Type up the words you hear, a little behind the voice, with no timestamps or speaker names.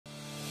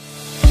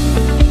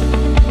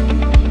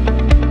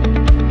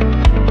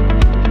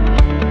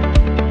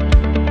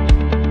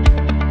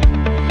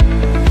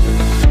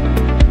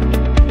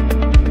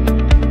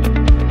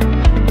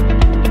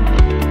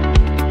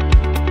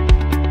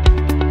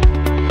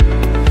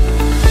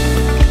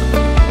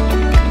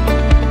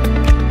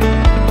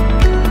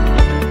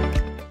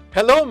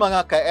Hello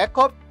mga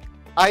ka-ECOP!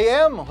 I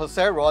am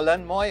Jose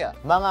Roland Moya.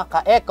 Mga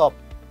ka-ECOP,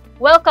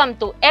 Welcome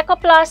to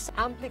ECOPlus,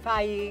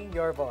 Amplifying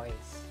your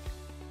voice.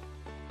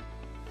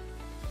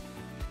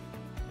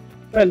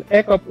 Well,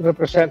 ECOP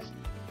represents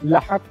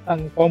lahat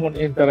ng common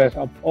interest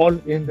of all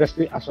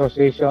industry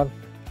associations,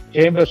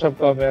 chambers of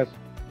commerce,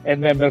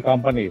 and member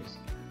companies.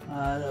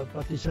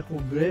 Pati sa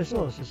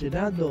Kongreso, sa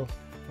Senado,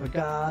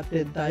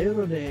 pagka-attend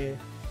tayo ron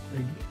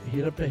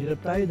hirap na hirap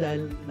tayo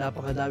dahil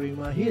napakadaming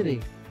mga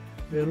hearing.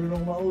 Pero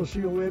nung mauso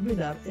yung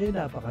webinar,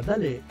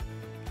 napakadali.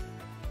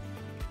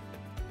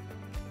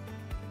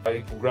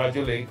 I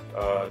congratulate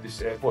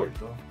this effort,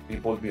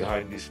 people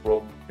behind this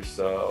forum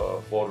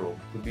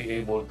to be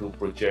able to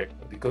project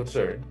the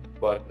concern,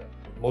 but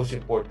most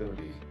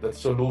importantly, that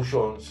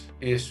solutions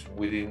is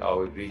within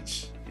our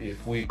reach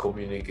if we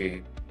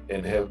communicate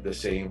and have the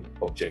same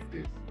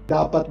objective.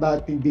 Dapat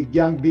natin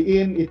bigyang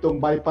diin itong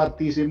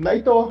bipartisan na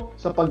ito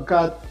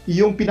sapagkat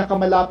yung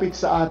pinakamalapit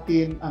sa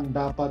atin ang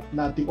dapat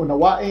nating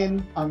unawain,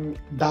 ang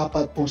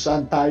dapat kung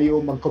saan tayo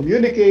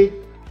mag-communicate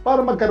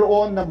para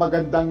magkaroon ng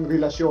magandang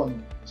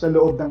relasyon sa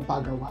loob ng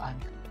pagawaan.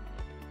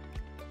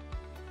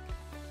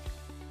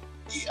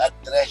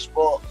 I-address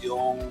po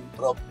yung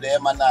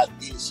problema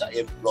natin sa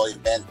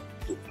employment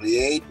to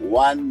create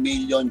 1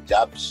 million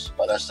jobs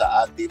para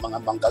sa ating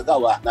mga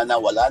manggagawa na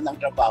nawala ng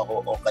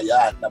trabaho o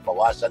kaya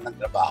nabawasan ng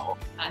trabaho.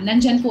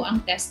 Nandyan po ang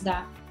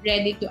TESDA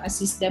ready to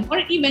assist them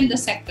or even the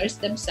sectors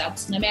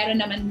themselves na meron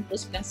naman po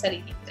silang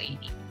sariling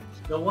training.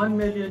 The 1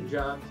 million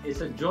jobs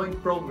is a joint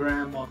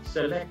program of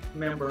select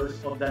members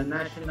of the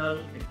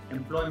National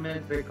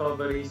Employment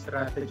Recovery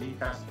Strategy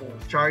Task Force,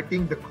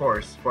 charting the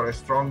course for a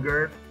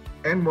stronger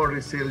and more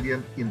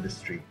resilient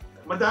industry.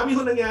 Madami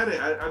ho nangyari.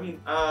 I mean,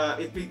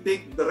 it will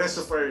take the rest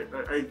of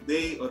our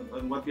day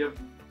on what we have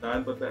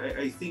done, but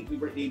I think we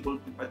were able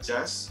to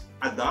adjust,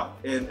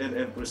 adapt, and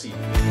proceed.